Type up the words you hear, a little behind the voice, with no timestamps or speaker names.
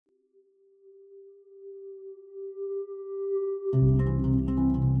Hey,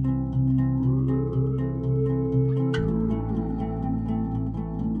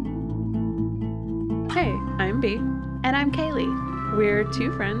 I'm B. And I'm Kaylee. We're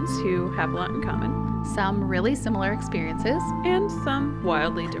two friends who have a lot in common Some really similar experiences. and some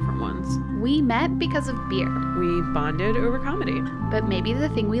wildly different ones. We met because of beer, We bonded over comedy but maybe the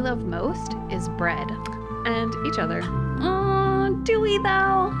thing we love most is bread. and each other. Do we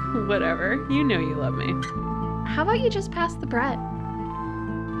though? Whatever. You know you love me. How about you just pass the bread?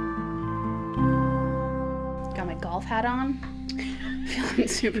 Got my golf hat on. Feeling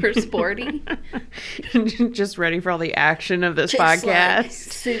super sporty. Just ready for all the action of this Just, podcast. like,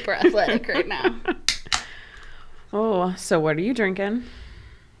 super athletic right now. Oh, so what are you drinking?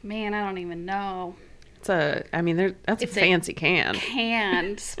 Man, I don't even know. That's a It's a fancy can.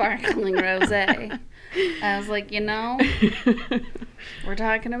 Canned sparkling rosé. I was like, we're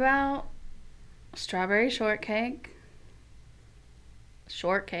talking about strawberry shortcake.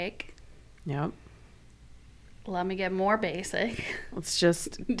 Shortcake. Yep. Let me get more basic. Let's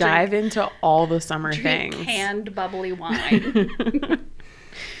just dive into all the summer Drink things. canned bubbly wine.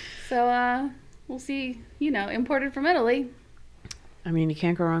 So, we'll see, imported from Italy. I mean, you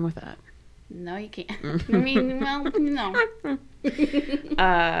can't go wrong with that. No, you can't. I mean, well, no.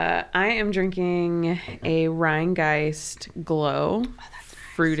 I am drinking a Rheingeist Glow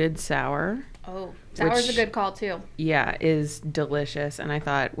fruited sour. Oh, sour's a good call, too. Yeah, is delicious, and I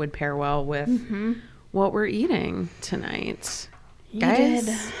thought would pair well with what we're eating tonight. You Guys,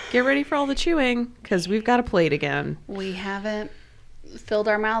 did. get ready for all the chewing, because we've got a plate again. We haven't filled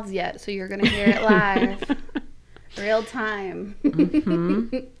our mouths yet, so you're going to hear it live. Real time.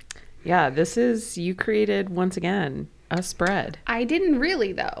 Yeah, this is, you created, once again, a spread. I didn't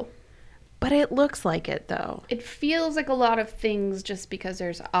really, though. But it looks like it, though. It feels like a lot of things just because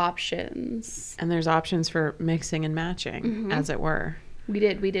there's options. And there's options for mixing and matching, as it were. We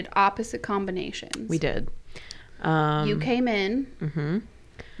did opposite combinations. We did. You came in.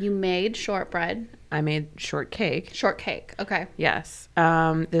 You made shortbread. I made shortcake. Shortcake. Okay. Yes.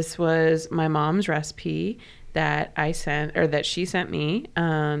 This was my mom's recipe that she sent me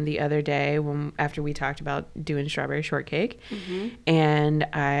the other day after we talked about doing strawberry shortcake. And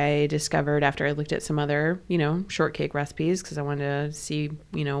I discovered after I looked at some other, shortcake recipes, because I wanted to see,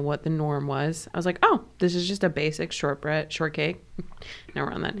 what the norm was. I was like, oh, this is just a basic shortcake. Now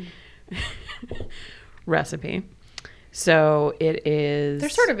we're on that recipe. So it is... They're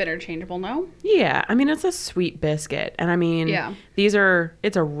sort of interchangeable, no? Yeah. I mean, it's a sweet biscuit. And I mean, it's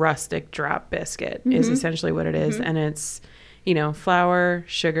a rustic drop biscuit is essentially what it is. And it's, flour,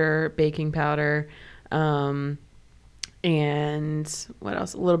 sugar, baking powder, and what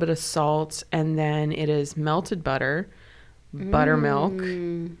else? A little bit of salt. And then it is melted butter, buttermilk,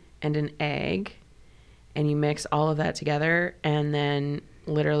 and an egg. And you mix all of that together and then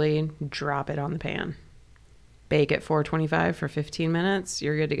literally drop it on the pan. Bake at 425 for 15 minutes.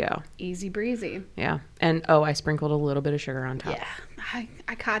 You're good to go. Easy breezy. Yeah. And, I sprinkled a little bit of sugar on top. Yeah.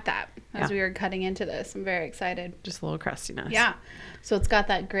 I caught that as we were cutting into this. I'm very excited. Just a little crustiness. Yeah. So it's got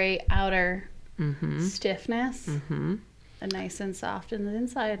that great outer stiffness. And nice and soft in the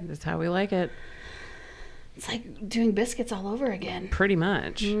inside. That's how we like it. It's like doing biscuits all over again. Pretty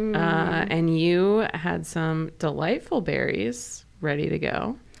much. And you had some delightful berries ready to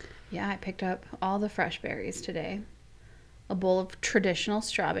go. Yeah, I picked up all the fresh berries today. A bowl of traditional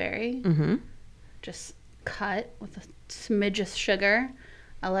strawberry. Just cut with a smidge of sugar.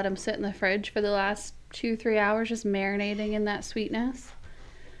 I let them sit in the fridge for the last 2-3 hours, just marinating in that sweetness.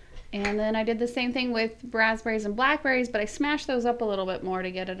 And then I did the same thing with raspberries and blackberries, but I smashed those up a little bit more to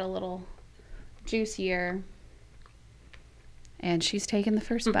get it a little juicier. And she's taking the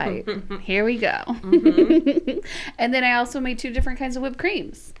first bite. Here we go. And then I also made 2 different kinds of whipped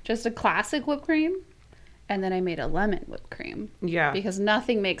creams. Just a classic whipped cream. And then I made a lemon whipped cream. Yeah. Because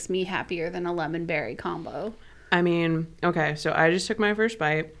nothing makes me happier than a lemon berry combo. I mean, okay, so I just took my first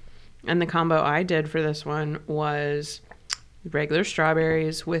bite. And the combo I did for this one was regular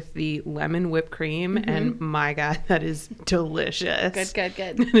strawberries with the lemon whipped cream. And my God, that is delicious. Good.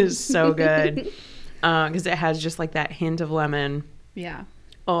 It is so good. Because it has just like that hint of lemon. Yeah.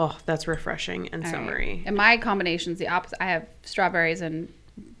 Oh, that's refreshing and summery. Right. And my combination's the opposite. I have strawberries and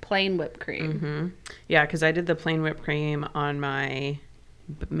plain whipped cream. Yeah, because I did the plain whipped cream on my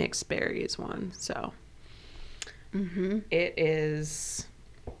mixed berries one. So it is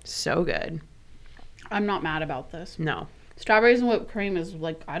so good. I'm not mad about this. No. Strawberries and whipped cream is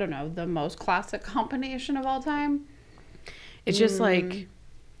like, I don't know, the most classic combination of all time. It's just like,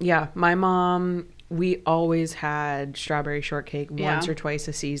 yeah, my mom we always had strawberry shortcake once or twice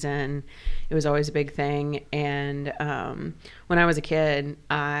a season. It was always a big thing. And when I was a kid,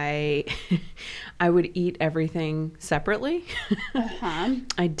 I would eat everything separately.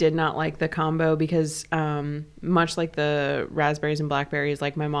 I did not like the combo because much like the raspberries and blackberries,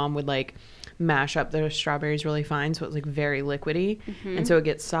 like my mom would like mash up the strawberries really fine, so it was like very liquidy, and so it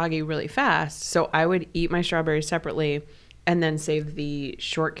gets soggy really fast. So I would eat my strawberries separately and then save the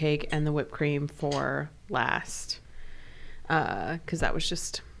shortcake and the whipped cream for last, because that was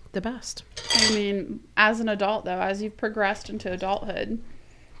just the best. I mean, as an adult though, as you've progressed into adulthood,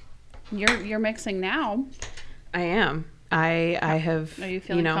 you're mixing now. I am. I have. Are you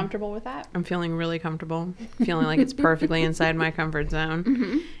feeling comfortable with that? I'm feeling really comfortable, feeling like it's perfectly inside my comfort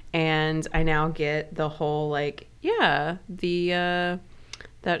zone. And I now get the whole like, that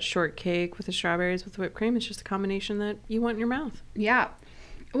shortcake with the strawberries with the whipped cream. It's just a combination that you want in your mouth. Yeah.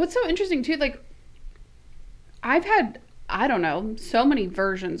 What's so interesting too, like I've had, I don't know, so many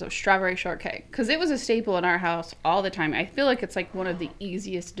versions of strawberry shortcake because it was a staple in our house all the time. I feel like it's like one of the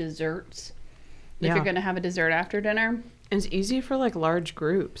easiest desserts if you're going to have a dessert after dinner. It's easy for like large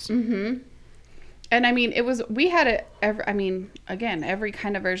groups. And I mean, we had it, every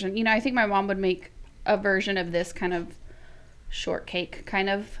kind of version. You know, I think my mom would make a version of this kind of shortcake kind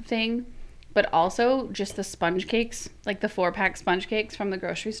of thing, but also just the sponge cakes, like the 4-pack sponge cakes from the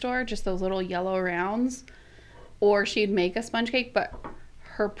grocery store, just those little yellow rounds. Or she'd make a sponge cake, but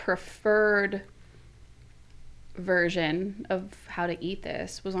her preferred version of how to eat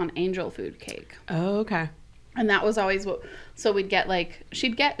this was on angel food cake. Oh, okay. And that was always so we'd get like,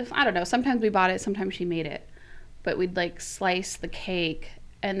 she'd get, I don't know, sometimes we bought it, sometimes she made it. But we'd like slice the cake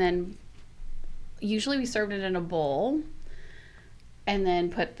and then usually we served it in a bowl and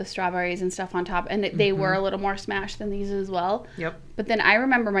then put the strawberries and stuff on top. And they were a little more smashed than these as well. Yep. But then I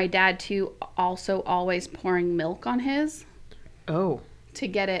remember my dad too also always pouring milk on his. Oh. To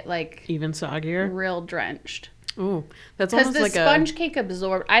get it like even soggier. Real drenched. Oh, that's almost like a... Because the sponge cake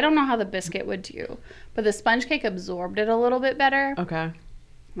absorbed... I don't know how the biscuit would do, but the sponge cake absorbed it a little bit better. Okay. And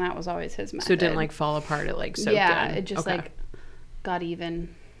that was always his method. So it didn't, like, fall apart. It, like, soaked in. Yeah, it just, like, got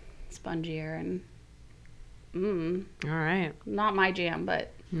even spongier and... All right. Not my jam,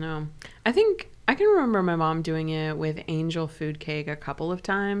 but... No. I think... I can remember my mom doing it with angel food cake a couple of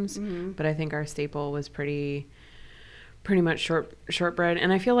times, but I think our staple was pretty much shortbread.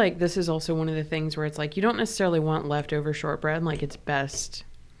 And I feel like this is also one of the things where it's like you don't necessarily want leftover shortbread. Like it's best,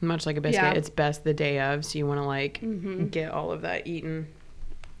 much like a biscuit, it's best the day of. So you want to like get all of that eaten.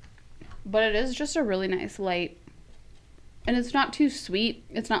 But it is just a really nice light. And it's not too sweet.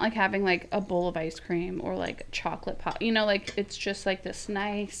 It's not like having like a bowl of ice cream or like chocolate pop. You know, like it's just like this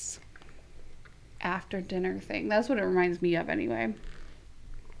nice after dinner thing. That's what it reminds me of anyway.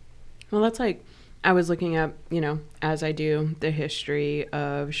 Well, that's like... I was looking up, as I do, the history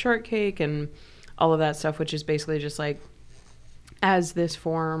of shortcake and all of that stuff, which is basically just like, as this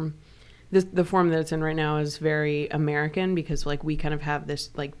form, the form that it's in right now is very American because like we kind of have this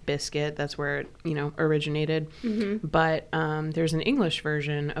like biscuit, that's where it, originated. But there's an English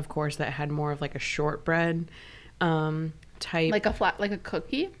version, of course, that had more of like a shortbread type. Like a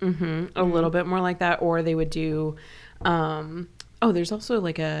cookie? A little bit more like that. Or they would do... there's also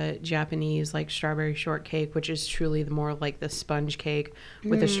like a Japanese like strawberry shortcake, which is truly the more like the sponge cake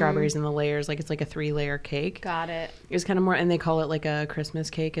with the strawberries and the layers. Like it's like a 3-layer cake. Got it. It's kind of more, and they call it like a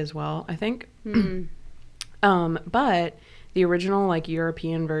Christmas cake as well, I think. But the original like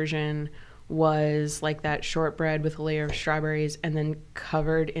European version was like that shortbread with a layer of strawberries and then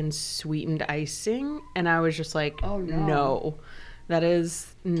covered in sweetened icing. And I was just like, oh no. That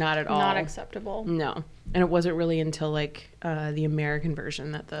is not at all. Not acceptable. No. And it wasn't really until like the American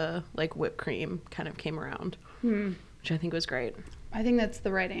version that the like whipped cream kind of came around, which I think was great. I think that's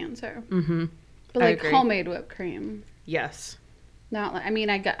the right answer. But like homemade whipped cream. Yes. Not like, I mean,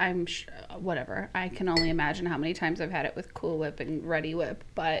 whatever. I can only imagine how many times I've had it with Cool Whip and Ready Whip,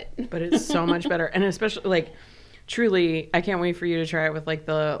 but it's so much better. And especially like truly, I can't wait for you to try it with like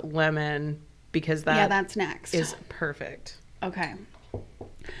the lemon because that's next. Is perfect. Okay.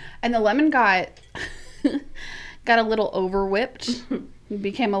 And the lemon got a little over whipped.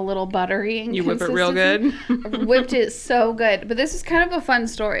 Became a little buttery. You whip it real good. Whipped it so good. But this is kind of a fun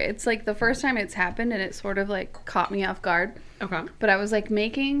story. It's like the first time it's happened and it sort of like caught me off guard. Okay. But I was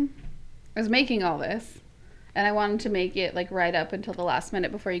making all this and I wanted to make it like right up until the last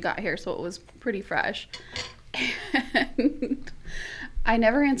minute before you got here, so it was pretty fresh. And I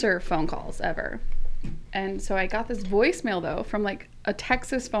never answer phone calls ever. And so I got this voicemail though from like a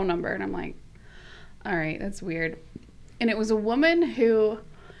Texas phone number and I'm like, all right, that's weird. And it was a woman who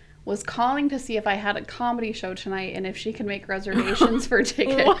was calling to see if I had a comedy show tonight and if she could make reservations for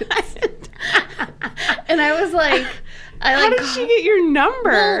tickets. What? And I was like, how did she get your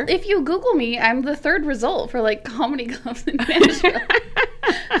number? Well, if you Google me, I'm the third result for like comedy clubs in Nashville.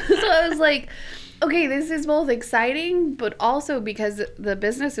 So I was like, okay, this is both exciting, but also because the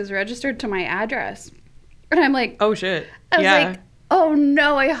business is registered to my address. And I'm like, oh shit. I was like, oh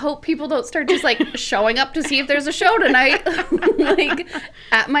no, I hope people don't start just like showing up to see if there's a show tonight, like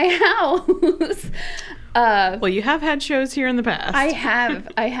at my house. Well, you have had shows here in the past. I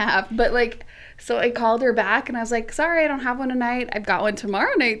have. But like, so I called her back and I was like, sorry, I don't have one tonight. I've got one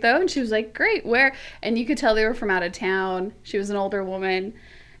tomorrow night though. And she was like, great, where? And you could tell they were from out of town. She was an older woman.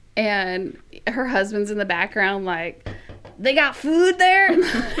 And her husband's in the background like, they got food there?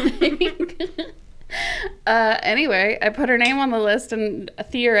 Anyway, I put her name on the list and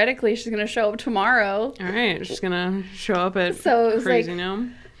theoretically she's going to show up tomorrow. All right. She's going to show up at so it was Crazy like,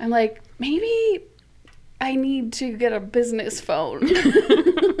 Gnome. I'm like, maybe I need to get a business phone.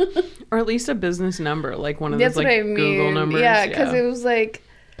 Or at least a business number, like one of That's those like Google numbers. Yeah, because it was like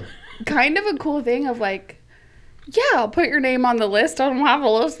kind of a cool thing of like, yeah, I'll put your name on the list. I don't have a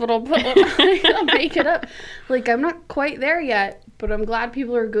list, but I'll make it up. Like, I'm not quite there yet, but I'm glad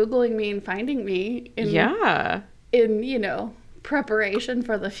people are Googling me and finding me. In, you know, preparation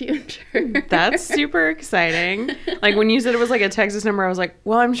for the future. That's super exciting. Like, when you said it was like a Texas number, I was like,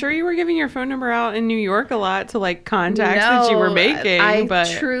 well, I'm sure you were giving your phone number out in New York a lot to like contacts that you were making. I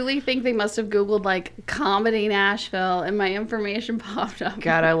truly think they must have Googled like comedy Nashville and my information popped up.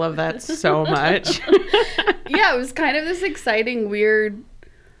 God, I love that so much. Yeah, it was kind of this exciting, weird,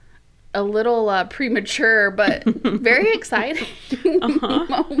 a little premature, but very exciting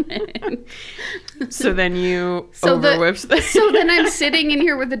moment. So then you overwhipped this. So then I'm sitting in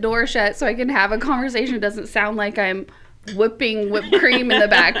here with the door shut so I can have a conversation. It doesn't sound like I'm whipping whipped cream in the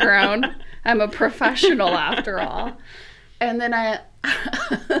background. I'm a professional after all. And then I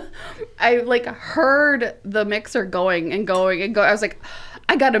like heard the mixer going and going and going. I was like,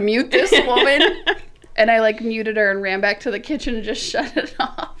 I gotta mute this woman. And I like muted her and ran back to the kitchen and just shut it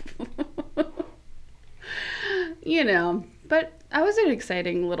off. You know, but I was an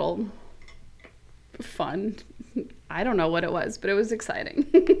exciting little fun. I don't know what it was, but it was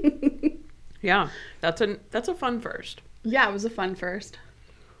exciting. Yeah, that's a fun first. Yeah, it was a fun first.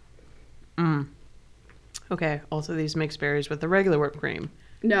 Okay, also these mixed berries with the regular whipped cream.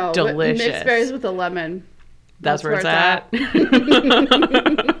 No, delicious. Mixed berries with the lemon. That's where it's at.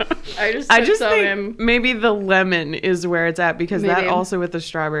 I just think maybe the lemon is where it's at because that also with the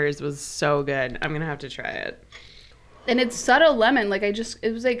strawberries was so good. I'm gonna have to try it. And it's subtle lemon. Like it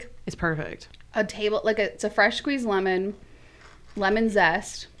was like it's perfect. It's a fresh squeezed lemon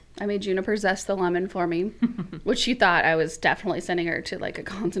zest. I made Juniper zest the lemon for me, which she thought I was definitely sending her to like a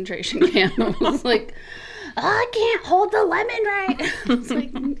concentration camp. I was like, oh, I can't hold the lemon right. I was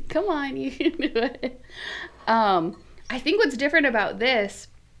like, come on, you can do it. I think what's different about this,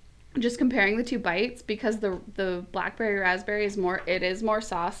 just comparing the two bites, because the blackberry raspberry is more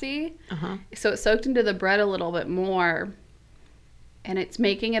saucy. So it's soaked into the bread a little bit more, and it's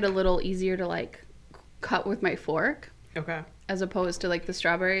making it a little easier to like cut with my fork. Okay. As opposed to like the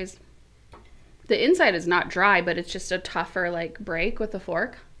strawberries. The inside is not dry, but it's just a tougher like break with the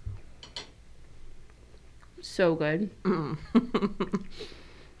fork. So good.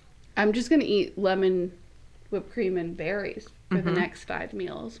 I'm just gonna eat lemon, whipped cream, and berries for the next 5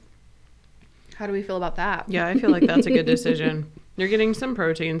 meals. How do we feel about that? Yeah, I feel like that's a good decision. You're getting some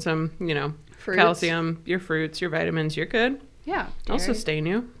protein, some, fruits. Calcium, your fruits, your vitamins. You're good. Yeah. I'll sustain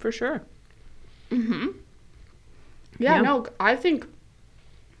you for sure. Yeah, no, I think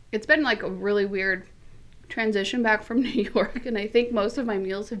it's been like a really weird transition back from New York, and I think most of my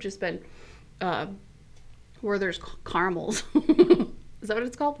meals have just been Werther's caramels. Is that what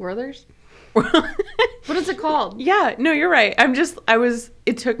it's called? Werther's? What is it called? Yeah, no, you're right.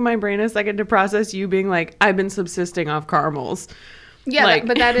 It took my brain a second to process you being like, I've been subsisting off caramels. Yeah,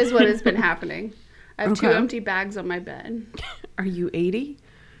 but that is what has been happening. I have 2 empty bags on my bed. Are you 80?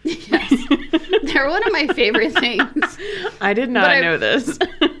 Yes. They're one of my favorite things. I did not know this.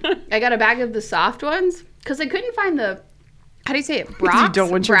 I got a bag of the soft ones because I couldn't find the, how do you say it? Brocks? You don't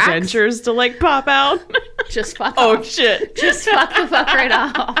want your dentures to like pop out? Just fuck off. Oh, shit. Just fuck the fuck right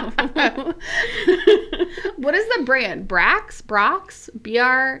off. What is the brand? Bracks?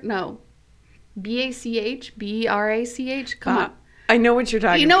 B-A-C-H? B-R-A-C-H? Come on. I know what you're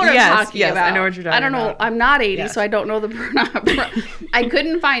talking about. You know what I'm talking about. I know what you're talking about. I don't know. I'm not 80, so I don't know the... I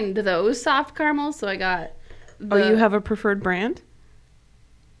couldn't find those soft caramels, so I got... Oh, you have a preferred brand?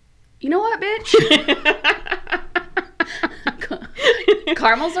 You know what, bitch?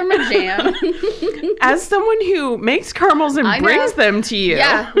 Caramels are my jam. As someone who makes caramels and brings them to you.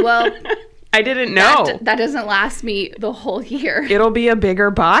 Yeah, well, I didn't know. That doesn't last me the whole year. It'll be a bigger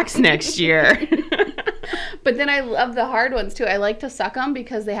box next year. But then I love the hard ones too. I like to suck them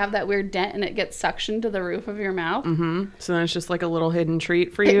because they have that weird dent and it gets suctioned to the roof of your mouth. Mm-hmm. So then it's just like a little hidden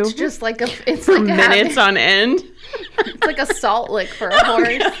treat for you. It's just like it's for like minutes on end. It's like a salt lick for a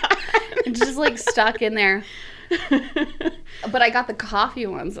horse. God. It's just like stuck in there. But I got the coffee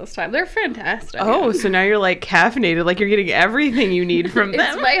ones this time. They're fantastic. Oh, so now you're like caffeinated, like you're getting everything you need from them.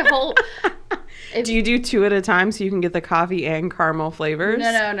 It's my whole... Do you do 2 at a time so you can get the coffee and caramel flavors?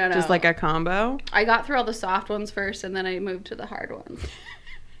 No. Just like a combo? I got through all the soft ones first, and then I moved to the hard ones.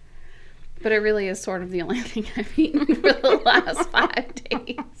 But it really is sort of the only thing I've eaten for the last 5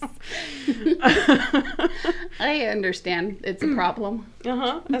 days. I understand it's a problem.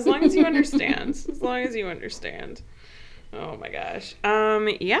 As long as you understand. As long as you understand. Oh my gosh.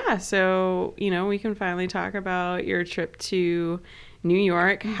 Yeah, so, we can finally talk about your trip to New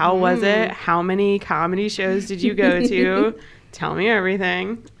York. How was it? How many comedy shows did you go to? Tell me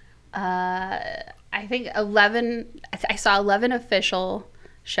everything. I think 11. I saw 11 official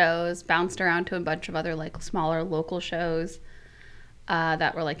shows, bounced around to a bunch of other like smaller local shows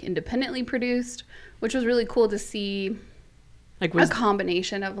that were like independently produced, which was really cool to see. Like a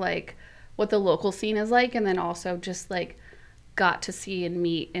combination of like what the local scene is like, and then also just like got to see and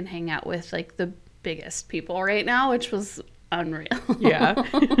meet and hang out with like the biggest people right now, which was unreal. Yeah.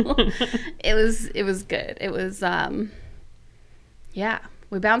 It was good. It was yeah,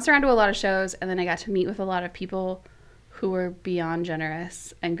 we bounced around to a lot of shows, and then I got to meet with a lot of people who were beyond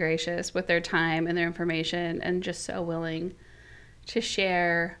generous and gracious with their time and their information, and just so willing to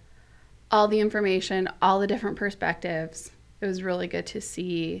share all the information, all the different perspectives. It was really good to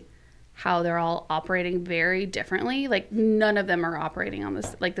see how they're all operating very differently. Like none of them are operating on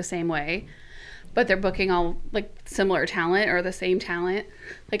this like the same way, but they're booking all like similar talent or the same talent.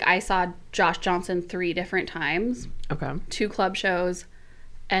 Like I saw Josh Johnson 3 different times. Okay. 2 club shows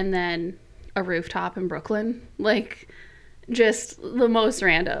and then a rooftop in Brooklyn. Like just the most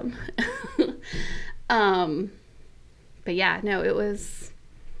random. But yeah, no, it was,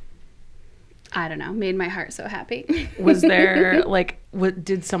 I don't know, made my heart so happy. Was there like,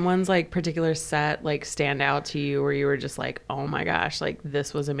 did someone's like particular set like stand out to you where you were just like, oh my gosh, like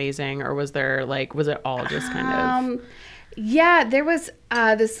this was amazing? Or was there like, was it all just kind of? Yeah, there was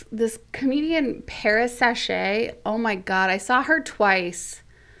this comedian, Paris Sachet. Oh my God, I saw her twice.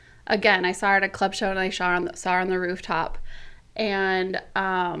 Again, I saw her at a club show and I saw her on the rooftop. And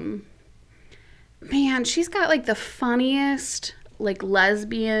man, she's got like the funniest like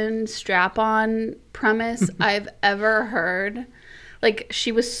lesbian strap-on premise I've ever heard. Like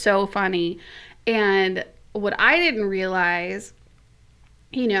she was so funny. And what I didn't realize,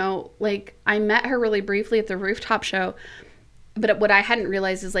 like I met her really briefly at the rooftop show, but what I hadn't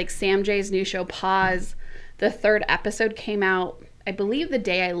realized is like Sam J's new show Pause, the 3rd episode came out, I believe the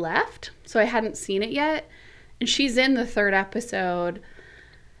day I left, so I hadn't seen it yet. And she's in the 3rd episode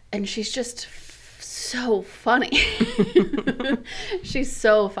and she's just so funny. She's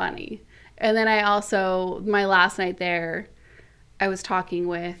so funny. And then I also, my last night there, I was talking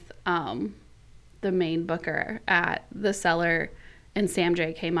with the main booker at the Cellar, and Sam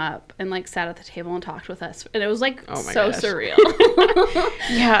J came up and like sat at the table and talked with us, and it was like surreal.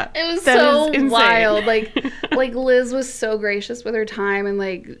 Yeah, it was so wild. Like Liz was so gracious with her time and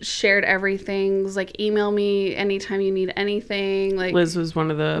like shared everything. It was like, email me anytime you need anything. Like Liz was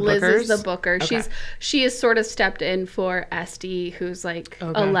one of the bookers? Liz is the booker. Okay. She has sort of stepped in for SD, who's like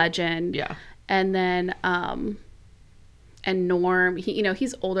a legend. Yeah, and then and Norm,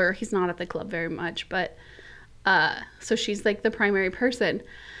 he's older. He's not at the club very much, but. So she's like the primary person.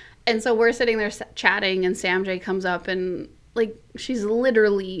 And so we're sitting there chatting, and Sam J comes up and like she's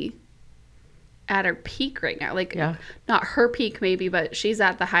literally at her peak right now. Like not her peak maybe, but she's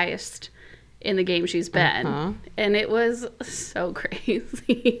at the highest in the game she's been. And it was so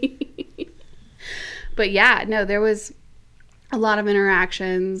crazy. But yeah, no, there was a lot of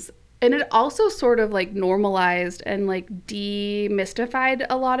interactions, and it also sort of like normalized and like demystified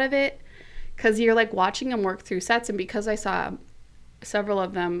a lot of it. Because you're like watching them work through sets, and because I saw several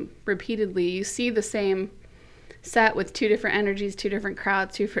of them repeatedly, you see the same set with 2 different energies, 2 different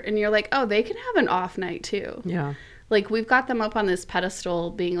crowds, and you're like, oh, they can have an off night too. Yeah. Like we've got them up on this pedestal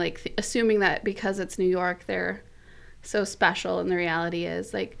being like, assuming that because it's New York, they're so special, and the reality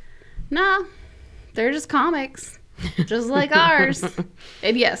is like, nah, they're just comics. Just like ours.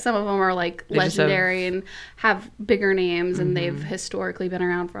 And yes, some of them are like legendary and have bigger names, and they've historically been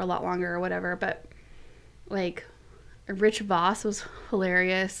around for a lot longer or whatever, but like Rich Voss was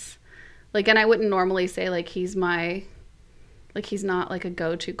hilarious. Like, and I wouldn't normally say like he's not like a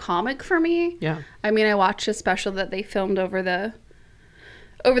go-to comic for me. Yeah. I mean, I watched a special that they filmed over the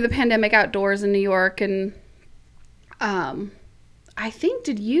pandemic outdoors in New York, and I think,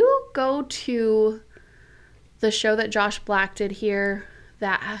 did you go to the show that Josh Black did here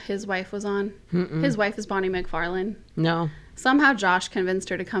that his wife was on? Mm-mm. His wife is Bonnie McFarlane. No. Somehow Josh convinced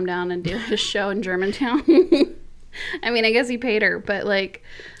her to come down and do his show in Germantown. I mean, I guess he paid her, but like,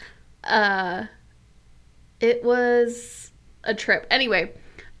 it was a trip. Anyway,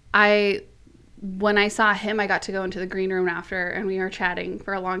 when I saw him, I got to go into the green room after, and we were chatting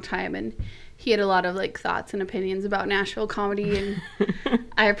for a long time, and he had a lot of like thoughts and opinions about Nashville comedy, and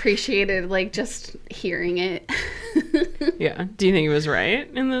I appreciated like just hearing it. Yeah. Do you think he was right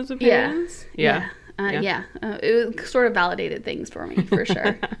in those opinions? Yeah. It sort of validated things for me, for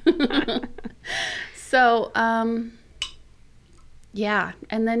sure. So, yeah.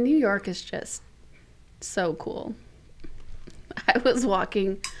 And then New York is just so cool. I was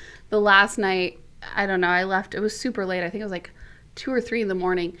walking the last night. I don't know. I left. It was super late. I think it was like 2 or 3 in the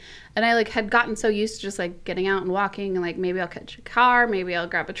morning. And I like had gotten so used to just like getting out and walking, and like maybe I'll catch a car, maybe I'll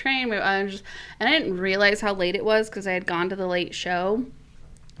grab a train. And I didn't realize how late it was because I had gone to the late show.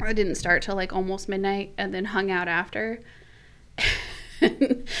 I didn't start till like almost midnight, and then hung out after.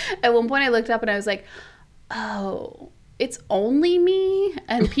 At one point I looked up and I was like, oh, it's only me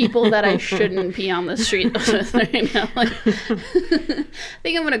and people that I shouldn't be on the street with right now. Like, I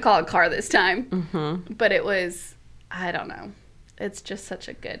think I'm going to call a car this time. Mm-hmm. But it was, I don't know. It's just such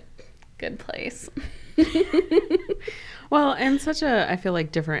a good place. Well, and such a, I feel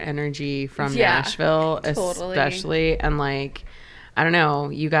like, different energy from Nashville, totally. Especially. And like, I don't know,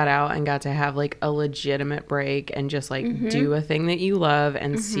 you got out and got to have like a legitimate break and just like mm-hmm. do a thing that you love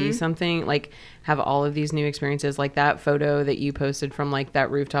and mm-hmm. see something, like have all of these new experiences. Like that photo that you posted from like that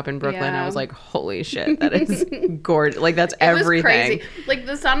rooftop in Brooklyn, I was like, holy shit, that is gorgeous. Like that's everything. It was crazy. Like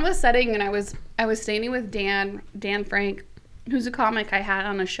the sun was setting, and I was staying with Dan Frank, who's a comic I had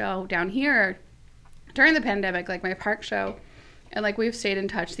on a show down here during the pandemic, like my park show. And like we've stayed in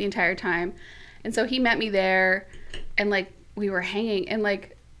touch the entire time. And so he met me there, and like we were hanging, and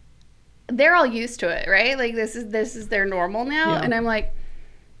like they're all used to it, right? Like this is their normal now. Yeah. And I'm like,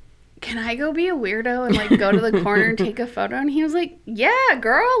 can I go be a weirdo and like go to the corner and take a photo? And he was like, yeah,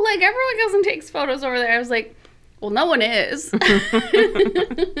 girl, like everyone goes and takes photos over there. I was like, well, no one is. But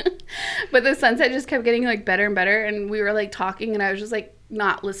the sunset just kept getting like better and better, and we were like talking, and I was just like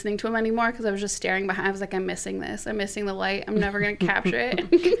not listening to him anymore because I was just staring behind. I was like, I'm missing this. I'm missing the light. I'm never gonna capture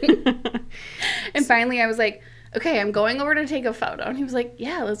it. And finally I was like, okay, I'm going over to take a photo. And he was like,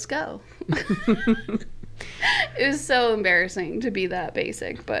 yeah, let's go. It was so embarrassing to be that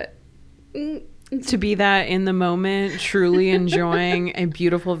basic, but to be that in the moment, truly enjoying a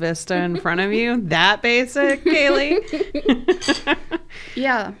beautiful vista in front of you, that basic, Kaylee.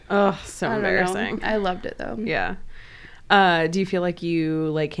 Yeah. Oh, so embarrassing. I loved it though. Yeah. Do you feel like you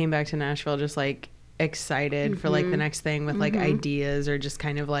like came back to Nashville just like excited mm-hmm. for like the next thing with like mm-hmm. ideas, or just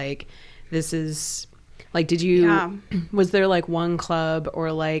kind of like, this is like, did you, was there like one club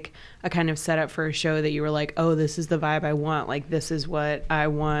or like a kind of setup for a show that you were like, oh, this is the vibe I want, like this is what I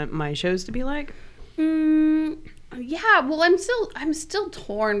want my shows to be like? Yeah, well, I'm still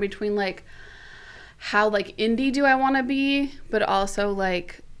torn between like how like indie do I want to be, but also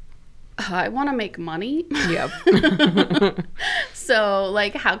like I want to make money. Yep. So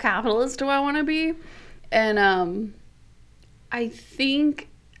like how capitalist do I want to be? And I think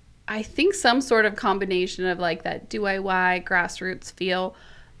some sort of combination of like that DIY grassroots feel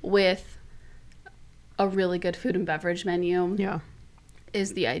with a really good food and beverage menu. Yeah.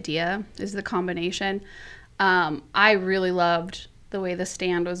 Is the combination. I really loved the way the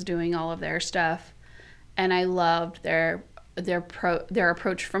Stand was doing all of their stuff, and I loved their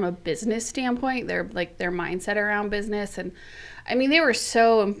approach from a business standpoint, their mindset around business. And I mean, they were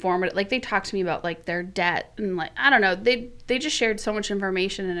so informative. Like they talked to me about like their debt, and like I don't know, they just shared so much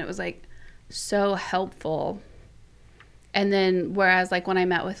information, and it was like so helpful. And then whereas like when I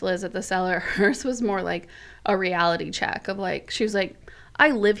met with Liz at the Cellar, hers was more like a reality check of like, she was like,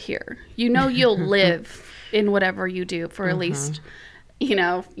 I live here. You know, you'll live in whatever you do for at least,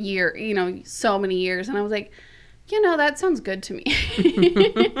 so many years. And I was like, that sounds good to me.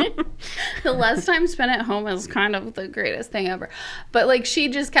 The less time spent at home is kind of the greatest thing ever. But like, she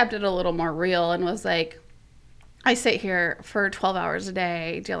just kept it a little more real and was like, I sit here for 12 hours a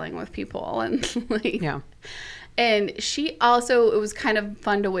day dealing with people. And like, yeah. And she also, it was kind of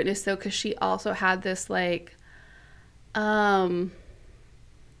fun to witness though, because she also had this like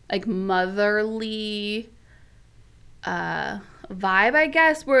motherly vibe, I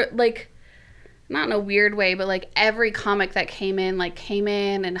guess, where like, not in a weird way, but like every comic that came in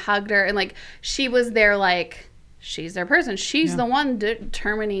and hugged her, and like she was there, like she's their person. She's the one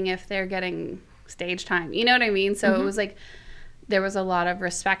determining if they're getting stage time. You know what I mean? So it was like there was a lot of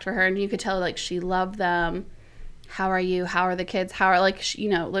respect for her, and you could tell like she loved them. How are you? How are the kids? How are like you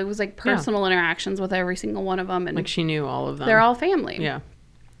know? It was like personal interactions with every single one of them, and like she knew all of them. They're all family. Yeah,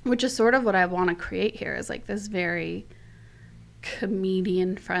 which is sort of what I want to create here, is like this very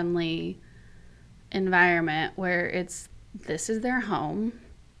comedian friendly environment where this is their home,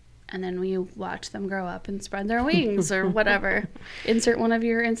 and then we watch them grow up and spread their wings or whatever. Insert one of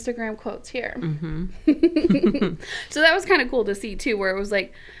your Instagram quotes here. So that was kind of cool to see too, where it was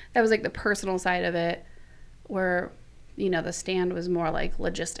like that was like the personal side of it, where you know the stand was more like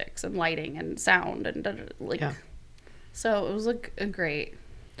logistics and lighting and sound and like so it was like a great.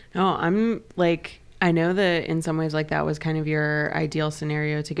 I'm like, I know that in some ways like that was kind of your ideal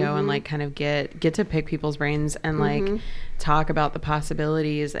scenario to go and like kind of get to pick people's brains and like talk about the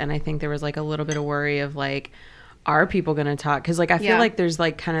possibilities. And I think there was like a little bit of worry of like, are people going to talk? Because like I feel like there's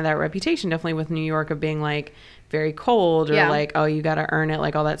like kind of that reputation definitely with New York of being like very cold or like, oh, you got to earn it,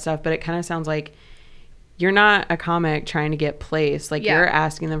 like all that stuff. But it kind of sounds like you're not a comic trying to get placed. Like you're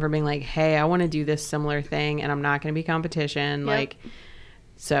asking them for being like, hey, I want to do this similar thing and I'm not going to be competition. Like,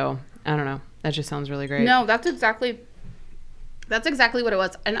 so I don't know. That just sounds really great. No, that's exactly what it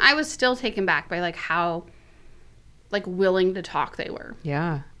was. And I was still taken back by like how like willing to talk they were.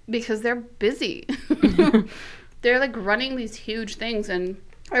 Yeah. Because they're busy. They're like running these huge things, and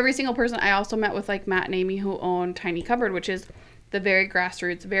every single person. I also met with like Matt and Amy who own Tiny Cupboard, which is the very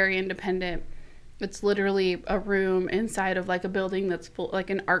grassroots, very independent. It's literally a room inside of like a building that's full, like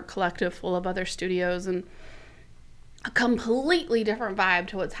an art collective full of other studios, and a completely different vibe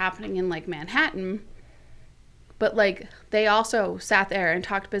to what's happening in like Manhattan. But like they also sat there and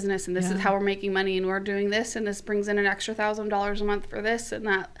talked business, and this is how we're making money, and we're doing this, and this brings in an extra $1,000 a month for this and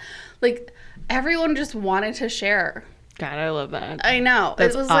that. Like everyone just wanted to share. God, I love that. I know.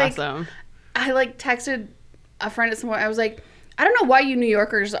 That's it was awesome. Like, I like texted a friend at some point. I was like, I don't know why you New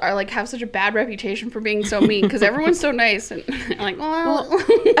Yorkers are like have such a bad reputation for being so mean, because everyone's so nice. And I'm like, well,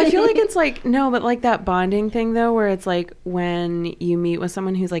 I feel like it's like, no, but like that bonding thing though, where it's like when you meet with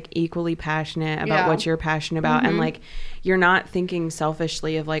someone who's like equally passionate about what you're passionate about, and like you're not thinking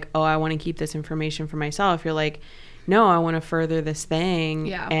selfishly of like, oh, I want to keep this information for myself. You're like, no, I want to further this thing.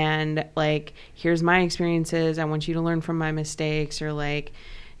 Yeah. And like, here's my experiences. I want you to learn from my mistakes, or like,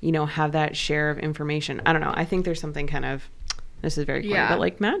 you know, have that share of information. I don't know. I think there's something kind of, this is very corny, but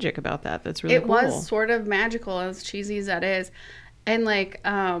like magic about that. That's really cool. It was sort of magical, as cheesy as that is. And like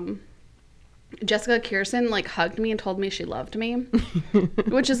Jessica Kirson like hugged me and told me she loved me,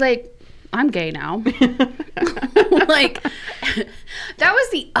 which is like, I'm gay now. Like that was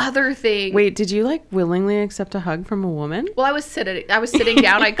the other thing. Wait, did you like willingly accept a hug from a woman? Well, I was sitting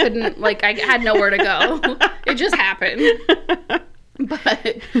down. I couldn't, like, I had nowhere to go. It just happened.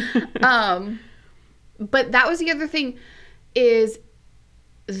 But that was the other thing. Is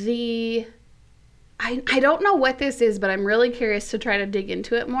I don't know what this is, but I'm really curious to try to dig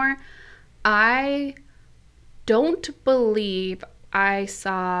into it more. I don't believe I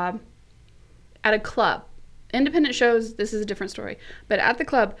saw at a club, independent shows, this is a different story, but at the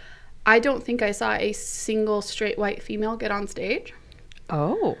club, I don't think I saw a single straight white female get on stage.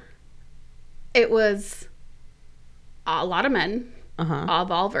 Oh. It was a lot of men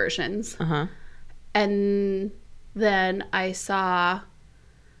of all versions. And then I saw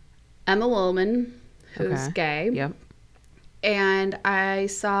Emma Willman, who's gay. Yep. And I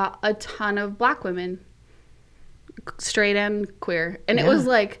saw a ton of black women, straight and queer. And it was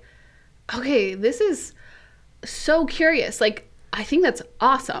like, okay, this is so curious. Like, I think that's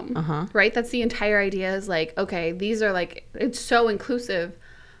awesome, right? That's the entire idea, is like, okay, these are like, it's so inclusive,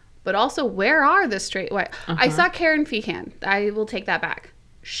 but also where are the straight white? I saw Karen Feehan. I will take that back.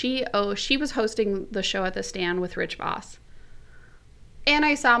 She was hosting the show at the Stand with Rich Voss. And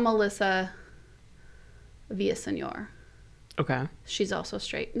I saw Melissa Villaseñor. Okay. She's also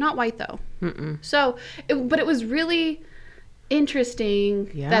straight. Not white, though. So, but it was really interesting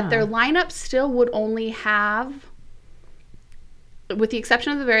that their lineup still would only have, with the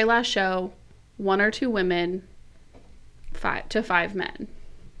exception of the very last show, 1 or 2 women, 5 to 5 men,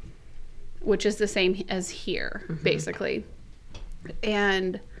 which is the same as here, basically.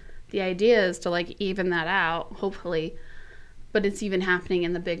 And the idea is to like even that out, hopefully, but it's even happening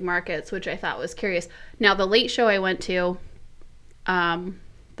in the big markets, which I thought was curious. Now, the late show I went to, the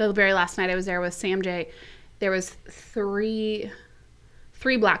very last night I was there with Sam J, there was three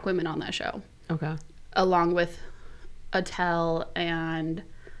black women on that show. Okay. Along with Attell and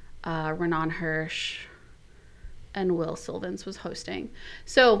Renan Hirsch and Will Sylvans was hosting.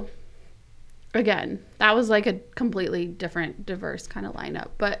 So again, that was like a completely different, diverse kind of lineup,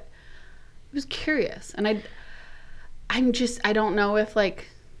 but it was curious. And I don't know if like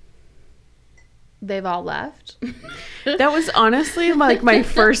they've all left. That was honestly like my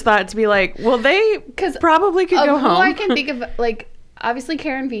first thought, to be like, well, they probably could go home. I can think of, like, obviously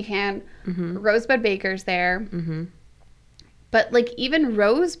Karen Behan, Rosebud Baker's there. But like even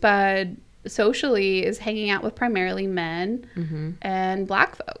Rosebud socially is hanging out with primarily men and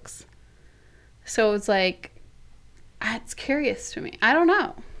black folks. So it's like, it's curious to me. I don't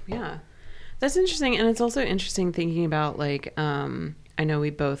know. Yeah. That's interesting. And it's also interesting thinking about, like, I know we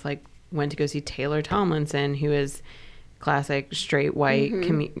both, like, went to go see Taylor Tomlinson, who is classic straight white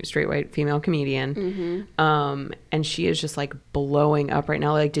female comedian. And she is just, like, blowing up right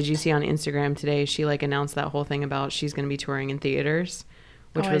now. Like, did you see on Instagram today, she, like, announced that whole thing about she's going to be touring in theaters,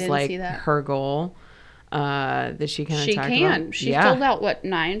 which was, like, her goal. That she kind of talked about. She filled out, what,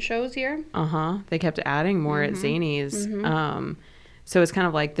 9 shows here? They kept adding more at Zanies. So it's kind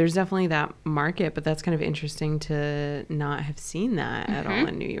of like there's definitely that market, but that's kind of interesting to not have seen that at all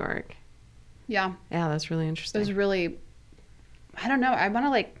in New York. Yeah, that's really interesting. It was really, I don't know, I want to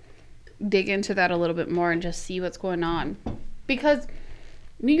like dig into that a little bit more and just see what's going on, because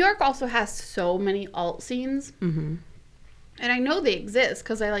New York also has so many alt scenes. And I know they exist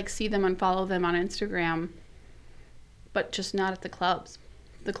because I like see them and follow them on Instagram, but just not at the club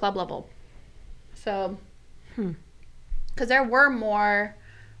level. So, because there were more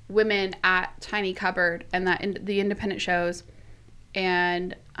women at Tiny Cupboard and the independent shows,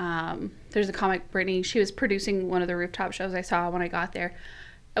 and there's a comic, Brittany, she was producing one of the rooftop shows I saw when I got there.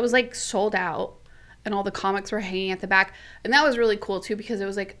 It was like sold out, and all the comics were hanging at the back. And that was really cool too, because it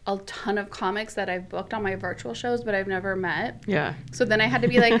was like a ton of comics that I've booked on my virtual shows, but I've never met. Yeah. So then I had to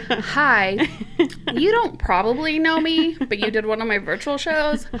be like, hi, you don't probably know me, but you did one of my virtual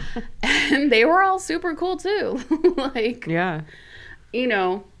shows. And they were all super cool too. Like, yeah, you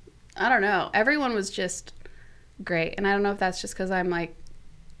know, I don't know. Everyone was just great. And I don't know if that's just because I'm like,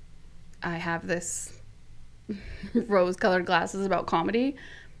 I have this rose colored glasses about comedy.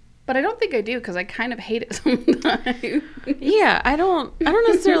 But I don't think I do, because I kind of hate it sometimes. Yeah, I don't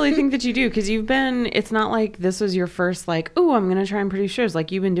necessarily think that you do, because it's not like this was your first, like, oh, I'm going to try and produce shows.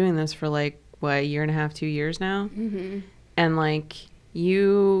 Like, you've been doing this for, like, what, a year and a half, 2 years now? And, like,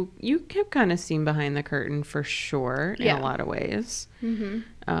 you have kind of seen behind the curtain for sure in a lot of ways. But,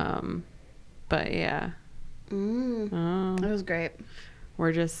 yeah. It was great.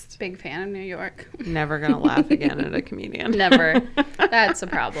 We're just... Big fan of New York. Never going to laugh again at a comedian. Never. That's a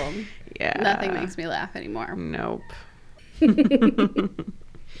problem. Yeah. Nothing makes me laugh anymore. Nope. So,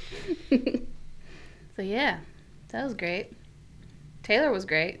 yeah. That was great. Taylor was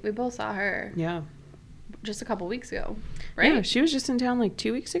great. We both saw her. Yeah. Just a couple weeks ago. Right? Yeah, she was just in town like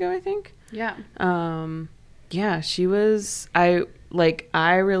 2 weeks ago, I think. Yeah. Yeah, she was... I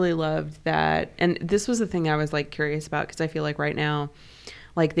really loved that. And this was the thing I was, like, curious about, because I feel like right now...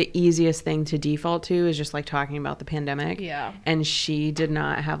 like the easiest thing to default to is just like talking about the pandemic. Yeah. And she did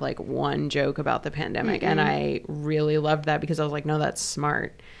not have like one joke about the pandemic. And I really loved that, because I was like, no, that's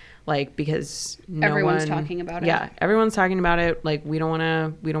smart. Like, because everyone's talking about it. Yeah. Everyone's talking about it. Like, we don't want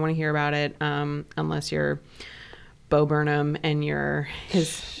to hear about it unless you're Bo Burnham and you're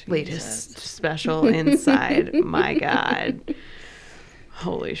his latest special Inside. My God.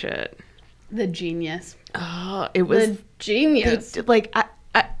 Holy shit. The genius. Oh, it was the genius. Like, I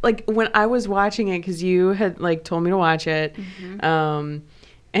like when I was watching it, because you had like told me to watch it, and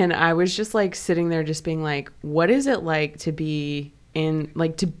I was just like sitting there just being like, what is it like to be at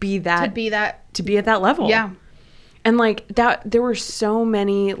that level? Yeah. And like that, there were so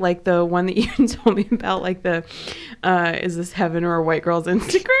many, like the one that you told me about, like the, is this heaven or a white girl's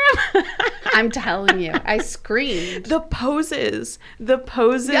Instagram? I'm telling you, I screamed. The poses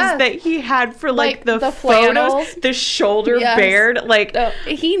that he had for like the photos, flannels. The shoulder bared, like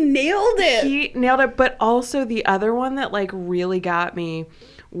he nailed it. But also the other one that like really got me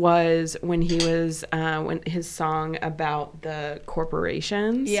was when he was when his song about the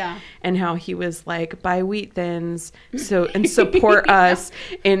corporations, and how he was like, buy wheat thins and support us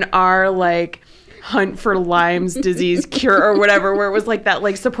in our like hunt for Lyme's disease cure or whatever, where it was like that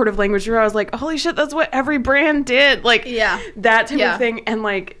like supportive language, where I was like, holy shit, that's what every brand did, like that type of thing. And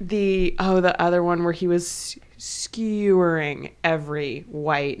like the other one where he was skewering every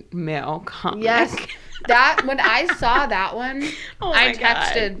white male comic. Yes. That when I saw that one, I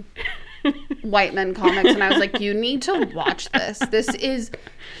texted White Men Comics and I was like, you need to watch this.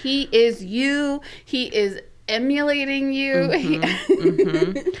 He is emulating you.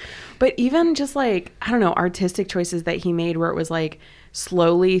 But even just like, I don't know, artistic choices that he made where it was like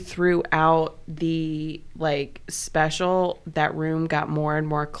slowly throughout the like special, that room got more and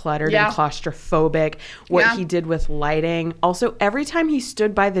more cluttered and claustrophobic. What he did with lighting. Also, every time he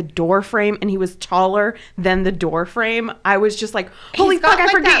stood by the door frame and he was taller than the door frame, I was just like, holy fuck, I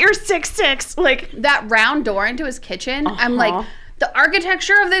forget you're 6'6". Like that round door into his kitchen. I'm like, the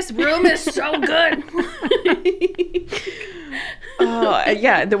architecture of this room is so good.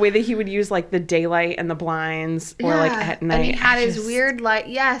 Yeah, the way that he would use like the daylight and the blinds, or like at night. And he had his weird light.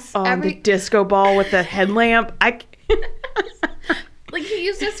 Yes, the disco ball with the headlamp. Like he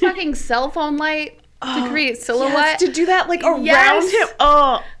used his fucking cell phone light to create silhouette. Yes, to do that like around him.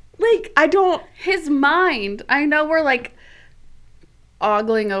 Oh, like I don't. His mind. I know we're like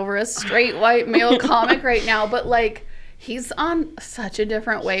ogling over a straight white male comic right now, but like. He's on such a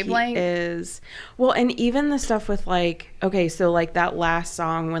different wavelength. He is. Well, and even the stuff with like, okay, so like that last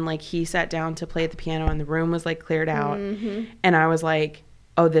song when like he sat down to play at the piano and the room was like cleared out. And I was like,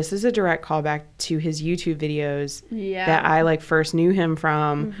 oh, this is a direct callback to his YouTube videos that I like first knew him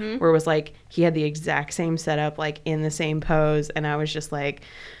from, where it was like he had the exact same setup, like in the same pose. And I was just like,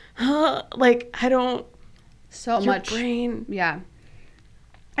 like I don't. So much brain. Yeah.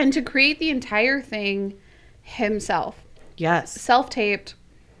 And to create the entire thing himself. Yes. Self-taped,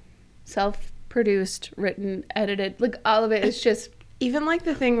 self-produced, written, edited. Like, all of it is just... Even, like,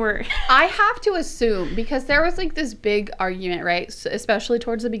 the thing where... I have to assume, because there was, like, this big argument, right? So, especially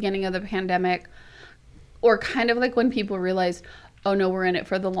towards the beginning of the pandemic, or kind of, like, when people realized, oh, no, we're in it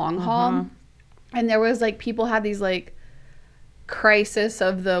for the long haul. And there was, like, people had these, like, crisis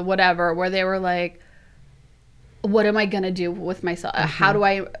of the whatever, where they were, like, what am I going to do with myself? How do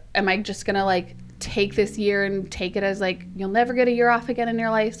I... Am I just going to, like... take this year and take it as like you'll never get a year off again in your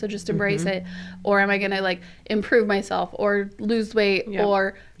life, so just embrace it? Or am I gonna like improve myself or lose weight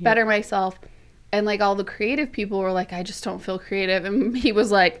or better myself? And like all the creative people were like, I just don't feel creative. And he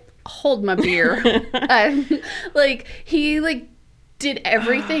was like, hold my beer. And like he like did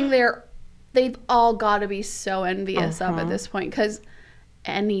everything there. They've all got to be so envious of at this point, because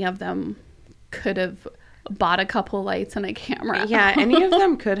any of them could have bought a couple lights and a camera. Yeah, any of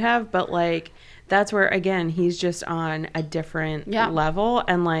them could have, but like that's where, again, he's just on a different level.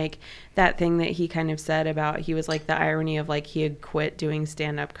 And like that thing that he kind of said about, he was like the irony of like he had quit doing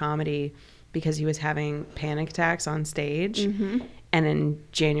stand-up comedy because he was having panic attacks on stage. And in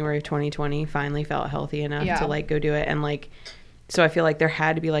January of 2020 finally felt healthy enough to like go do it. And like, so I feel like there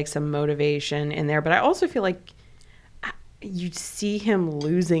had to be like some motivation in there. But I also feel like you see him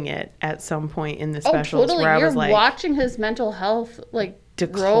losing it at some point in the specials. Totally. Where I You're was like, watching his mental health like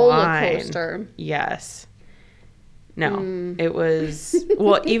decline. Roller coaster. Yes. No, it was,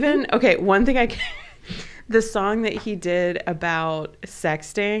 well, even, okay, one thing the song that he did about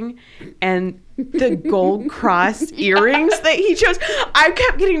sexting and the gold cross earrings that he chose, I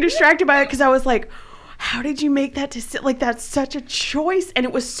kept getting distracted by it because I was like, how did you make that like that's such a choice, and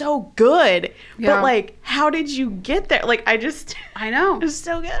it was so good. But like, how did you get there? Like, I know. It was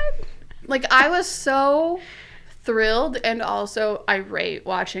so good. Like, I was so thrilled and also irate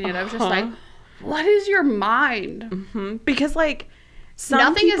watching it. I was just like, what is your mind? Because like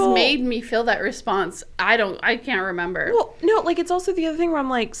nothing has made me feel that response. I can't remember. Well, no, like it's also the other thing where I'm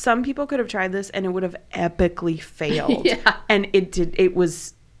like, some people could have tried this and it would have epically failed. And it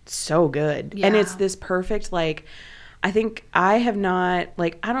was so good. And it's this perfect, like, I think I have not,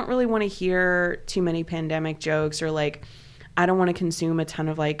 like, I don't really want to hear too many pandemic jokes, or like I don't want to consume a ton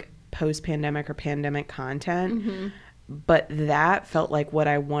of like post-pandemic or pandemic content. But that felt like what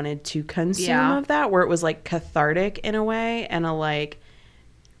I wanted to consume of that, where it was like cathartic in a way, and a like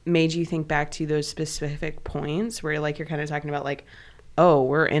made you think back to those specific points where like you're kind of talking about like, oh,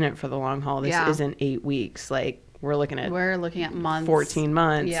 we're in it for the long haul. This isn't 8 weeks. Like we're looking at months, 14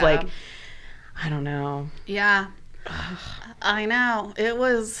 months. Like, I don't know. I know.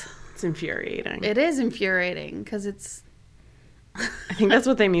 It's infuriating. It is infuriating because it's I think that's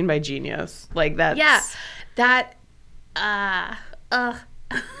what they mean by genius. Like that's because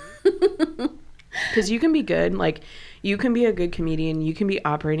you can be good, like you can be a good comedian, you can be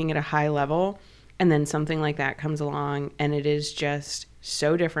operating at a high level, and then something like that comes along and it is just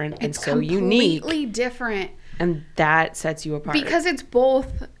so different and so unique, completely different, and that sets you apart because it's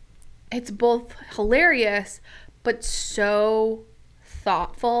both hilarious but so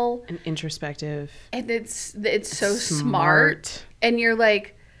thoughtful and introspective, and it's so smart. And you're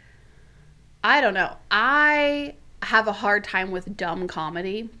like, I don't know, I have a hard time with dumb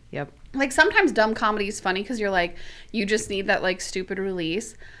comedy. Like sometimes dumb comedy is funny because you're like, you just need that like stupid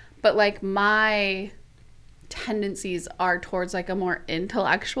release, but like my tendencies are towards like a more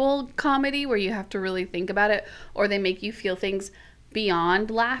intellectual comedy where you have to really think about it, or they make you feel things beyond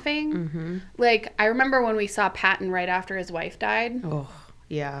laughing. Mm-hmm. Like, I remember when we saw Patton right after his wife died. Oh,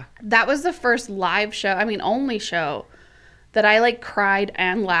 yeah. That was the first live show, only show that I like cried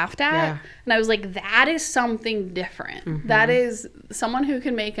and laughed at. Yeah. And I was like, that is something different. Mm-hmm. That is someone who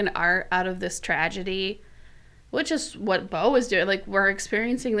can make an art out of this tragedy, which is what Bo was doing. Like, we're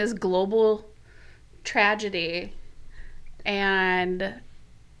experiencing this global tragedy, and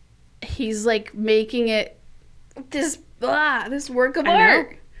he's like making it this work of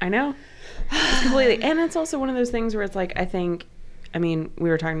art. I know. It's completely. And it's also one of those things where it's like, we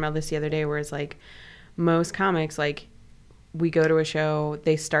were talking about this the other day, where it's like most comics, like, we go to a show,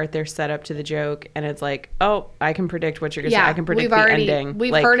 they start their setup to the joke, and it's like, oh, I can predict what you're gonna say. I can predict the ending.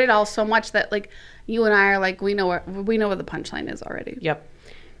 We've heard it all so much that like you and I are like, we know what the punchline is already. Yep.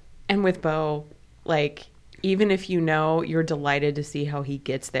 And with Bo, like, even if you know, you're delighted to see how he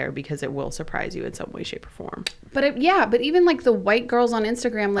gets there, because it will surprise you in some way, shape, or form. But but even like the white girls on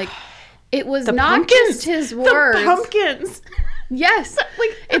Instagram, like, it was the not pumpkins, just his words. The pumpkins. Yes. Like,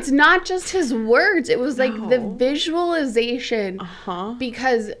 it's not just his words. It was like the visualization.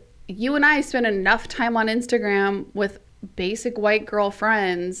 Because you and I spend enough time on Instagram with basic white girl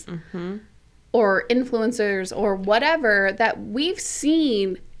friends or influencers or whatever, that we've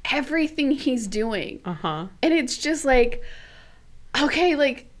seen everything he's doing. And it's just like, okay,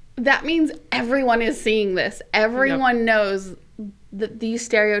 like, that means everyone is seeing this. Everyone knows that these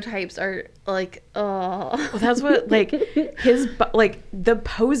stereotypes are like, oh. Well, that's what, like, his, like, the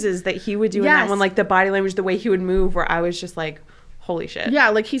poses that he would do in that one, like, the body language, the way he would move, where I was just like, holy shit. Yeah,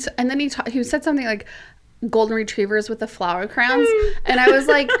 like, he said something like, golden retrievers with the flower crowns. And I was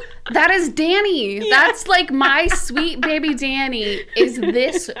like, that is Danny. Yeah. That's like my sweet baby Danny is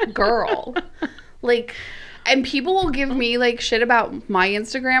this girl. Like, and people will give me like shit about my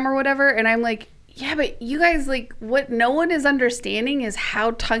Instagram or whatever. And I'm like, yeah, but you guys, like, what no one is understanding is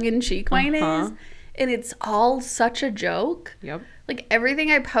how tongue-in-cheek mine is. And it's all such a joke. Yep. Like,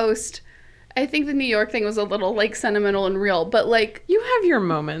 everything I post, I think the New York thing was a little, like, sentimental and real. But, like... You have your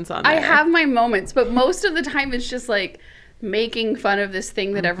moments on there. I have my moments. But most of the time, it's just, like, making fun of this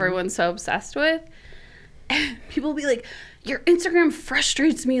thing that everyone's so obsessed with. And people will be like, your Instagram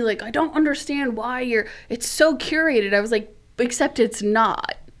frustrates me. Like, I don't understand why it's so curated. I was like, except it's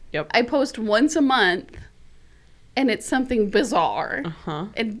not. Yep. I post once a month, and it's something bizarre.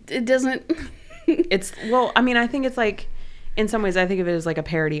 It doesn't... I think it's like, in some ways, I think of it as like a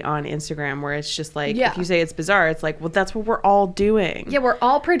parody on Instagram, where it's just like, if you say it's bizarre, it's like, well, that's what we're all doing. Yeah, we're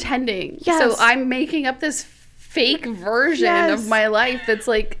all pretending. Yes. So I'm making up this fake version of my life that's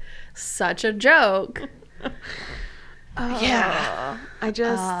like such a joke. Yeah. I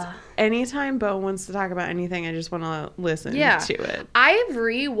just, anytime Bo wants to talk about anything, I just want to listen to it. I've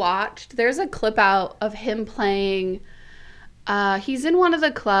rewatched, there's a clip out of him playing, he's in one of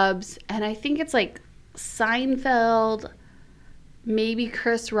the clubs, and I think it's like Seinfeld, maybe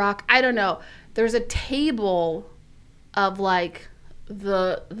Chris Rock, I don't know. There's a table of like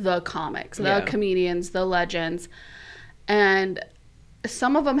the comics, the comedians, the legends, and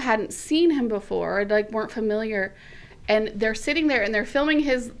some of them hadn't seen him before, like weren't familiar. And they're sitting there and they're filming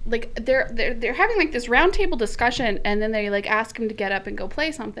his, like, they're having like this round table discussion, and then they like ask him to get up and go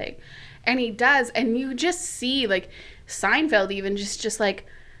play something. And he does, and you just see like Seinfeld even just like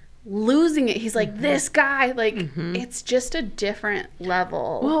losing it. He's like, this guy, like, it's just a different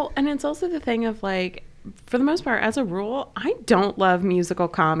level. Well, and it's also the thing of like, for the most part, as a rule, I don't love musical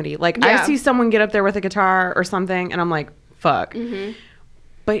comedy. Like, I see someone get up there with a guitar or something, and I'm like, fuck.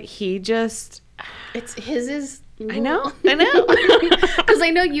 But he just... His is... I know. Because I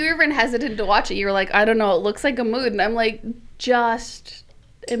know you were even hesitant to watch it. You were like, I don't know, it looks like a mood. And I'm like, just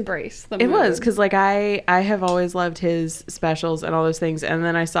embrace the mood. It was, because like I have always loved his specials and all those things. And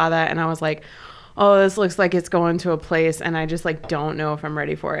then I saw that and I was like, oh, this looks like it's going to a place, and I just like don't know if I'm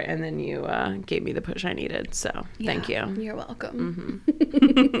ready for it. And then you gave me the push I needed. So thank you. You're welcome.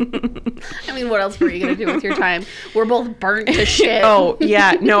 I mean, what else were you going to do with your time? We're both burnt to shit. Oh,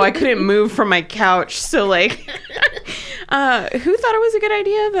 yeah. No, I couldn't move from my couch. So like, who thought it was a good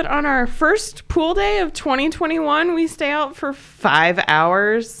idea that on our first pool day of 2021, we stay out for 5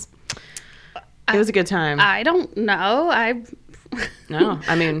 hours? It was a good time. I don't know. No,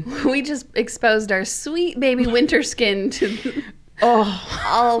 I mean, we just exposed our sweet baby winter skin to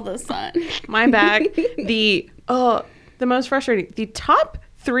all the sun. My back, the most frustrating, the top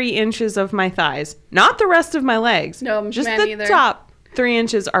 3 inches of my thighs, not the rest of my legs. No, just the either. Top 3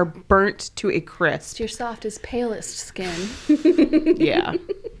 inches are burnt to a crisp. It's your softest, palest skin. Yeah.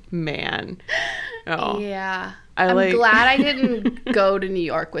 Man. Oh. Yeah. I'm glad I didn't go to New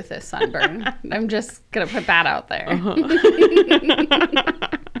York with this sunburn. I'm just going to put that out there.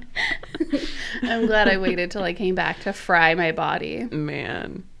 I'm glad I waited till I came back to fry my body.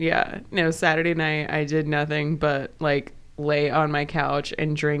 Man. Yeah. No, Saturday night I did nothing but like lay on my couch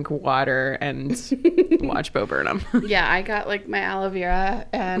and drink water and watch Bo Burnham. Yeah, I got like my aloe vera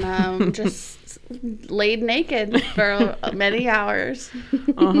and just laid naked for many hours.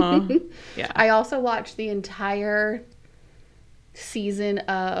 Yeah. I also watched the entire season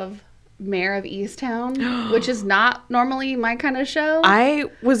of Mayor of Easttown, which is not normally my kind of show. I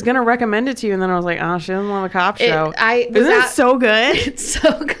was gonna recommend it to you, and then I was like, "Oh, she doesn't love a cop show." Isn't it so good? It's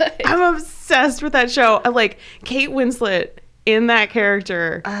so good. I'm obsessed with that show. I like Kate Winslet in that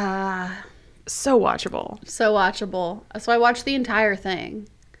character. So watchable. So watchable. So I watched the entire thing,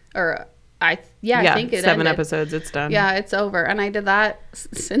 I think it 7 ended. episodes. It's done. Yeah, it's over, and I did that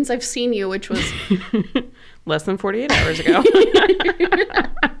since I've seen you, which was less than 48 hours ago.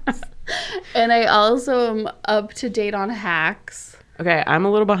 And I also am up to date on Hacks. Okay, I'm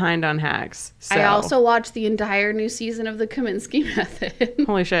a little behind on Hacks. So. I also watched the entire new season of the Kaminsky Method.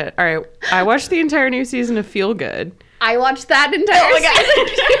 Holy shit. All right. I watched the entire new season of Feel Good. I watched that entire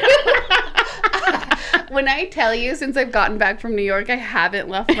season. When I tell you, since I've gotten back from New York, I haven't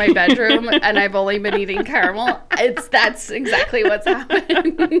left my bedroom and I've only been eating caramel. That's exactly what's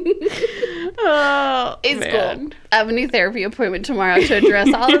happened. Oh, it's man. cool. I have a new therapy appointment tomorrow to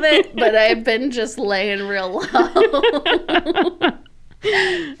address all of it, but I've been just laying real low.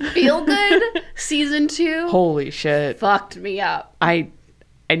 Feel Good season 2. Holy shit. Fucked me up. I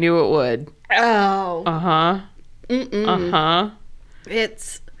knew it would. Oh. Uh-huh. Mm-mm. Uh-huh.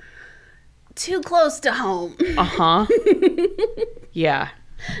 It's too close to home. Uh-huh. Yeah.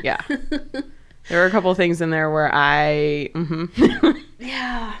 Yeah. There were a couple things in there where I...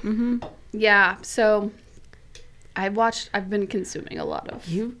 Yeah. Mm-hmm. Yeah. So I've been consuming a lot of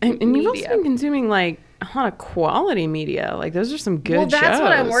and you've also been consuming like a lot of quality media. Like those are some good shows. Well, that's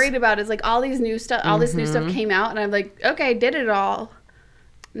what I'm worried about is like all this new stuff came out and I'm like, okay, I did it all.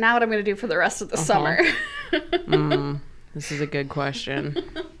 Now what I'm going to do for the rest of the summer. This is a good question.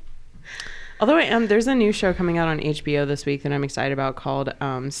 Although there's a new show coming out on HBO this week that I'm excited about called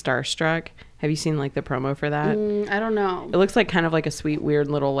Starstruck. Have you seen like the promo for that? I don't know. It looks like kind of like a sweet, weird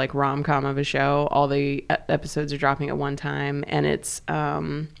little like rom-com of a show. All the episodes are dropping at one time, and it's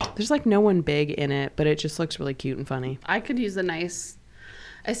there's like no one big in it, but it just looks really cute and funny. I could use a nice,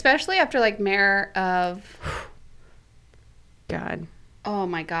 especially after like Mayor of God. Oh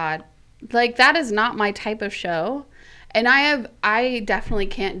my God. Like that is not my type of show. And I definitely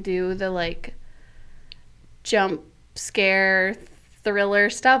can't do the like jump scare thriller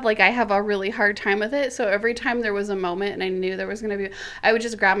stuff. Like I have a really hard time with it. So every time there was a moment and I knew there was going to be, I would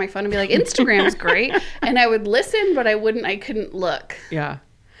just grab my phone and be like, Instagram's great. And I would listen, but I couldn't look. Yeah.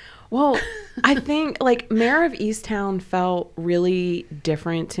 Well, I think like Mayor of Easttown felt really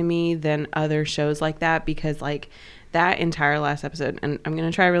different to me than other shows like that because like that entire last episode, and I'm going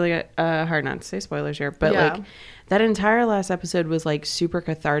to try really hard not to say spoilers here, but like that entire last episode was like super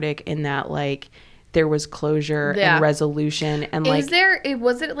cathartic in that like there was closure and resolution and like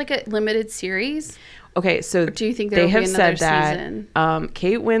was it like a limited series? Okay, so do you think they have said season? That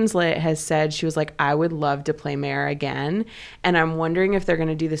Kate Winslet has said she was like, I would love to play Mayor again, and I'm wondering if they're going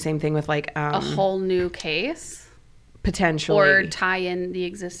to do the same thing with like a whole new case. Potentially. Or tie in the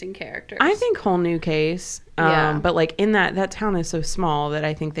existing characters. I think whole new case. But like in that town is so small that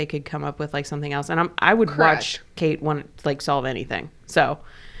I think they could come up with like something else. And I would watch Kate want to like solve anything. So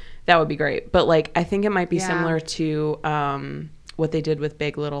that would be great. But like I think it might be similar to what they did with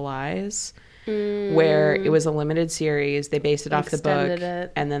Big Little Lies. Where it was a limited series. They based it off the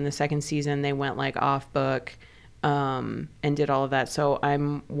book. And then the second season they went like off book. And did all of that. So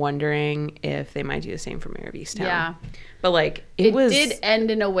I'm wondering if they might do the same for Mayor of Easttown. Yeah. But like it did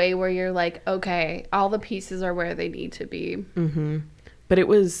end in a way where you're like, okay, all the pieces are where they need to be. Mm-hmm. But it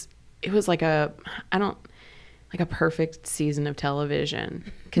was like a perfect season of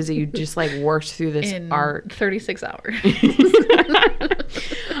television because you just like worked through this arc. 36 hours.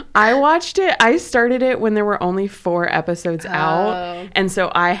 I watched it. I started it when there were only 4 episodes out. And so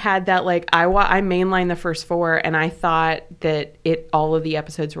I had that like, I mainlined the first 4 and I thought that all of the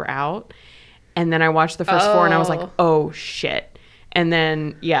episodes were out. And then I watched the first 4 and I was like, oh shit. And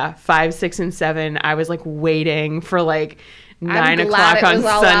then 5, 6, and 7, I was like waiting for like 9 o'clock on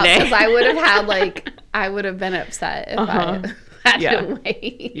Sunday. Because I would have been upset if I had to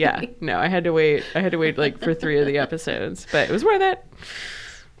wait. Yeah. No, I had to wait. I had to wait like for 3 of the episodes, but it was worth it.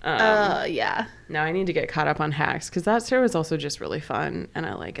 Yeah. Now I need to get caught up on Hacks because that show is also just really fun and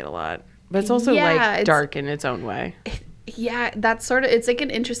I like it a lot. But it's also like dark in its own way. Yeah, that's sort of, it's like an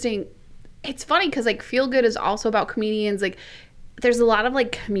interesting, it's funny because like Feel Good is also about comedians. Like there's a lot of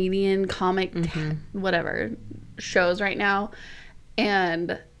like comedian comic whatever shows right now,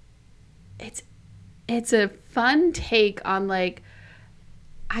 and it's a fun take on like,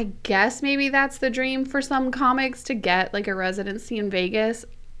 I guess maybe that's the dream for some comics to get like a residency in Vegas.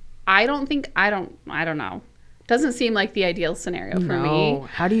 I don't know. Doesn't seem like the ideal scenario for me.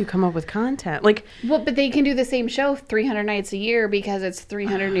 How do you come up with content? Like, well, but they can do the same show 300 nights a year because it's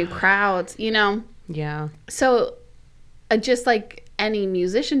 300 new crowds, you know? Yeah. So just like any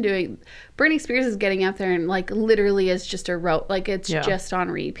musician doing, Britney Spears is getting up there and like literally is just it's just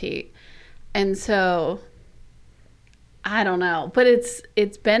on repeat. And so I don't know, but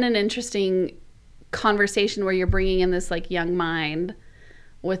it's been an interesting conversation where you're bringing in this like young mind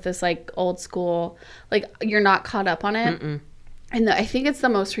with this like old school, like you're not caught up on it. And I think it's the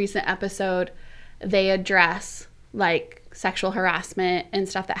most recent episode, they address like sexual harassment and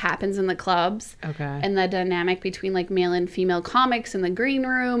stuff that happens in the clubs. Okay. And the dynamic between like male and female comics in the green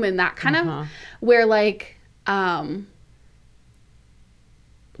room and that kind of where like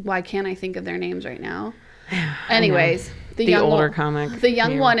why can't I think of their names right now? Anyways, the older comic. The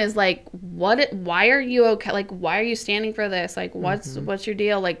young one is like, why are you okay? Like, why are you standing for this? Like, what's your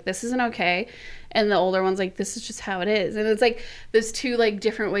deal? Like, this isn't okay. And the older one's like, this is just how it is. And it's like, there's two like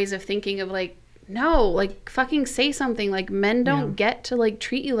different ways of thinking of like, no, like fucking say something. Like men don't get to like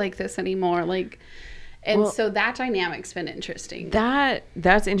treat you like this anymore. Like, and so that dynamic's been interesting.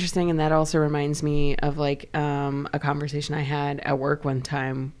 That's interesting, and that also reminds me of like a conversation I had at work one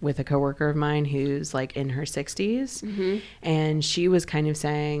time with a coworker of mine who's like in her 60s, and she was kind of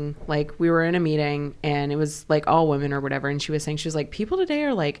saying like we were in a meeting and it was like all women or whatever, and she was saying like people today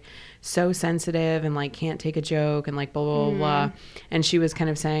are like so sensitive and like can't take a joke and like blah blah blah, blah. And she was kind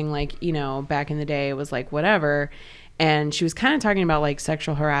of saying like, you know, back in the day it was like whatever. And she was kind of talking about like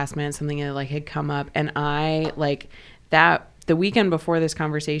sexual harassment, something that like had come up. And I like that the weekend before this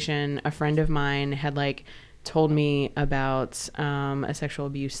conversation, a friend of mine had like told me about a sexual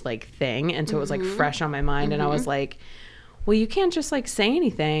abuse like thing. And so it was like fresh on my mind. And I was like, well, you can't just like say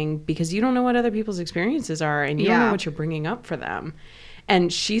anything because you don't know what other people's experiences are and you don't know what you're bringing up for them.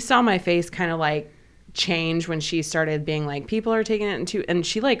 And she saw my face kind of like change when she started being like, people are taking it into, and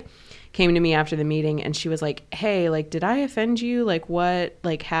she like came to me after the meeting and she was like, hey, like, did I offend you? Like, what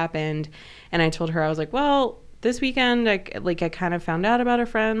like happened? And I told her, I was like, well, this weekend, I kind of found out about a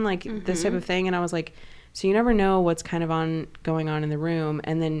friend, like this type of thing. And I was like, so you never know what's kind of going on in the room.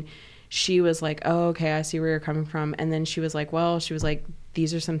 And then she was like, oh, okay, I see where you're coming from. And then she was like,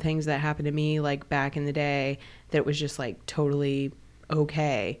 these are some things that happened to me like back in the day that was just like totally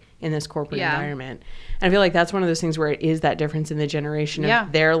okay in this corporate environment. And I feel like that's one of those things where it is that difference in the generation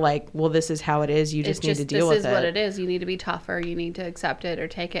of they're like, well, this is how it is, you just need to deal with it. This is what it is, you need to be tougher, you need to accept it or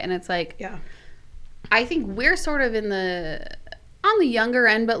take it. And it's like, I think we're sort of on the younger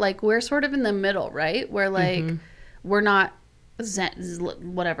end, but like we're sort of in the middle, right? Where like we're not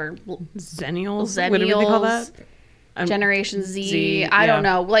whatever Zennials, what do they call that? Generation Z, I don't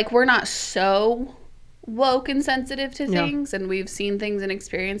know, like we're not so woke and sensitive to things, and we've seen things and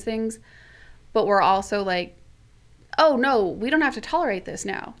experienced things, but we're also like, oh no, we don't have to tolerate this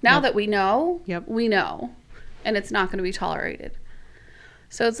now that we know, we know, and it's not going to be tolerated.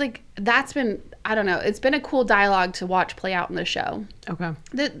 So it's like, that's been, I don't know, it's been a cool dialogue to watch play out in the show. Okay.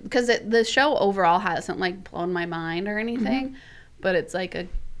 Because the show overall hasn't like blown my mind or anything, but it's like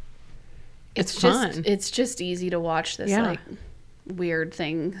it's fun. It's just easy to watch this like weird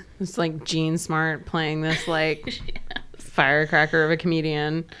thing. It's like Gene Smart playing this like firecracker of a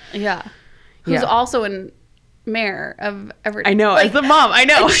comedian. Yeah. Who's also in Mayor of Everett. I know, like, as the mom. I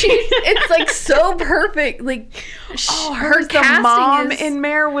know. It's like so perfect. Like, her the mom in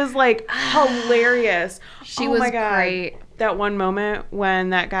Mayor was like hilarious. She was great. That one moment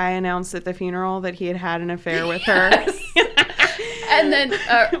when that guy announced at the funeral that he had an affair with her. And then,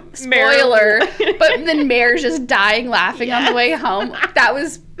 spoiler, but then Mayor's just dying laughing on the way home. That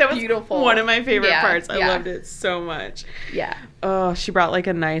was beautiful. One of my favorite parts. I loved it so much. Yeah. Oh, she brought like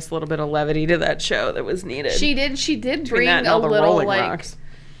a nice little bit of levity to that show that was needed. She did bring a little like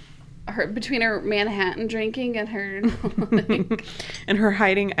her between her Manhattan drinking and her like, and her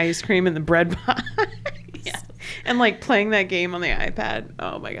hiding ice cream in the bread box. And like playing that game on the iPad.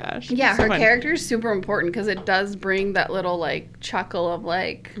 Oh my gosh. Yeah, her character is super important because it does bring that little like chuckle of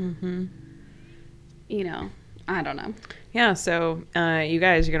like, you know, I don't know. Yeah, so you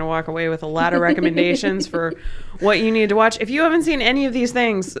guys are going to walk away with a lot of recommendations for what you need to watch. If you haven't seen any of these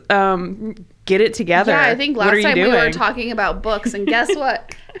things, get it together. Yeah, I think last time we were talking about books, and guess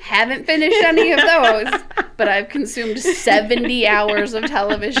what? Haven't finished any of those, but I've consumed 70 hours of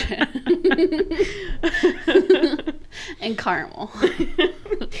television. And caramel.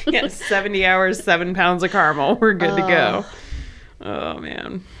 Yeah, 70 hours, 7 pounds of caramel. We're good to go. Oh,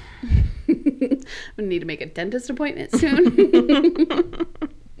 man. We need to make a dentist appointment soon.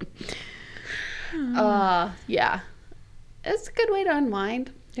 Yeah. It's a good way to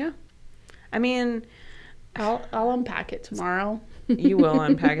unwind. Yeah. I mean, I'll unpack it tomorrow. You will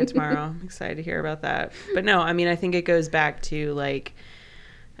unpack it tomorrow. I'm excited to hear about that. But no, I mean, I think it goes back to like,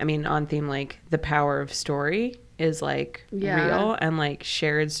 I mean, on theme, like the power of story is like real, and like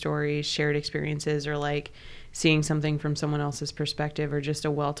shared stories, shared experiences, or like seeing something from someone else's perspective, or just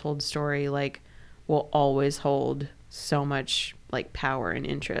a well-told story, like will always hold so much like power and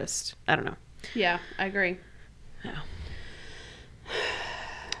interest. I don't know. Yeah, I agree. Yeah.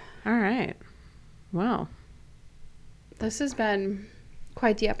 All right. Well, this has been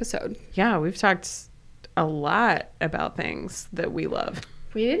quite the episode. Yeah, we've talked a lot about things that we love.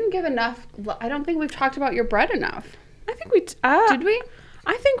 We didn't give enough. I don't think we've talked about your bread enough. I think we did we?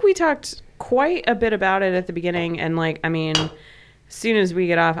 I think we talked quite a bit about it at the beginning, and like, I mean, as soon as we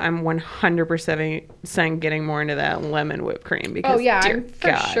get off, I'm 100% getting more into that lemon whipped cream because I'm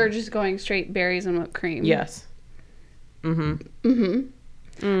for sure just going straight berries and whipped cream. Yes.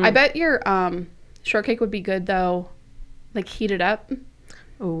 I bet your shortcake would be good though, like heated up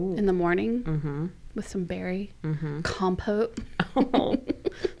in the morning with some berry compote. Oh,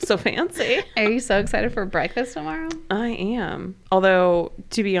 so fancy. Are you so excited for breakfast tomorrow? I am. Although,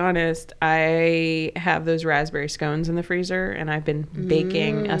 to be honest, I have those raspberry scones in the freezer, and I've been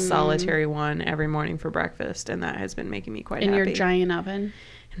baking a solitary one every morning for breakfast, and that has been making me quite happy. In your giant oven?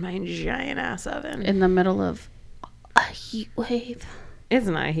 In my giant ass oven. In the middle of a heat wave. It's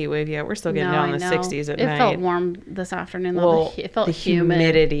not a heat wave yet. We're still getting down in the 60s at night. It felt warm this afternoon. Well, it felt the humid.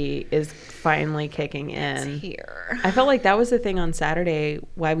 humidity is finally kicking in. It's here. I felt like that was the thing on Saturday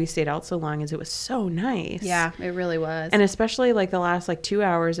why we stayed out so long, is it was so nice. Yeah, it really was. And especially like the last like 2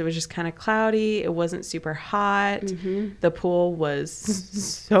 hours, it was just kind of cloudy. It wasn't super hot. The pool was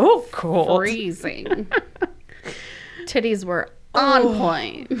so cold. Freezing. Titties were on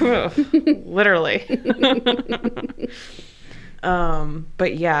point. Literally.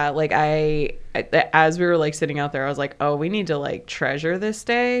 But yeah, like as we were like sitting out there, I was like, oh, we need to like treasure this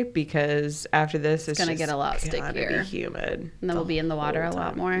day, because after this it's gonna get a lot stickier, be humid, and then we'll be in the water a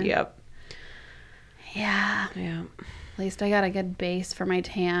lot more. Yep. Yeah. At least I got a good base for my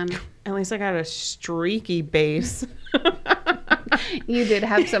tan. At least I got a streaky base. You did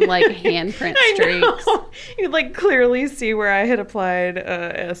have some like handprint streaks. You like clearly see where I had applied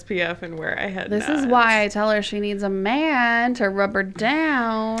SPF and where I had This not. is why I tell her she needs a man to rub her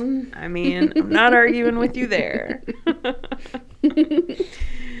down. I mean, I'm not arguing with you there.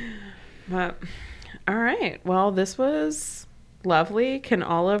 But all right. Well, this was lovely. Can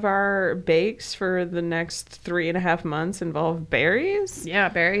all of our bakes for the next 3.5 months involve berries? Yeah,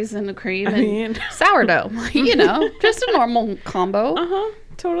 berries and cream and sourdough. You know, just a normal combo.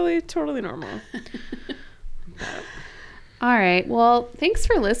 Totally normal. All right. Well, thanks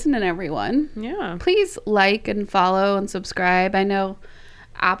for listening, everyone. Yeah. Please like and follow and subscribe. I know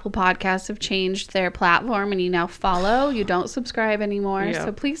Apple Podcasts have changed their platform and you now follow. You don't subscribe anymore. Yeah.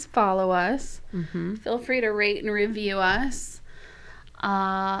 So please follow us. Feel free to rate and review us.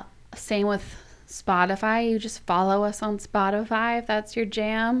 Same with Spotify. You just follow us on Spotify if that's your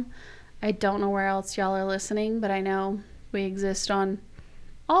jam. I don't know where else y'all are listening, but I know we exist on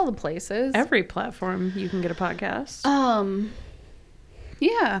all the places. Every platform you can get a podcast.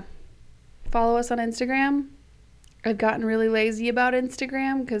 Yeah. Follow us on Instagram. I've gotten really lazy about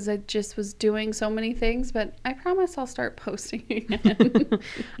Instagram because I just was doing so many things, but I promise I'll start posting again.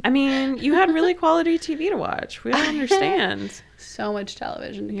 I mean, you had really quality TV to watch. We don't understand. So much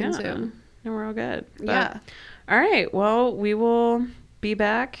television to consume. And we're all good. But, yeah. All right. Well, we will be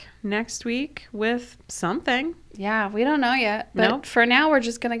back next week with something. Yeah, we don't know yet. But for now, we're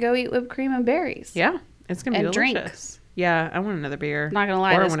just going to go eat whipped cream and berries. Yeah. It's going to be delicious. Drink. Yeah, I want another beer. Not going to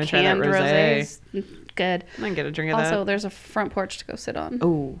lie, or this I want to try that rosé is good. I can get a drink of that. Also, there's a front porch to go sit on.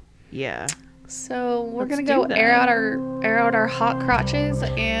 Oh, yeah. So we're going to go air out our hot crotches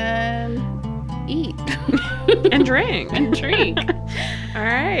and eat. And drink. And drink. All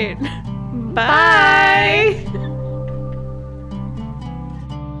right. Bye.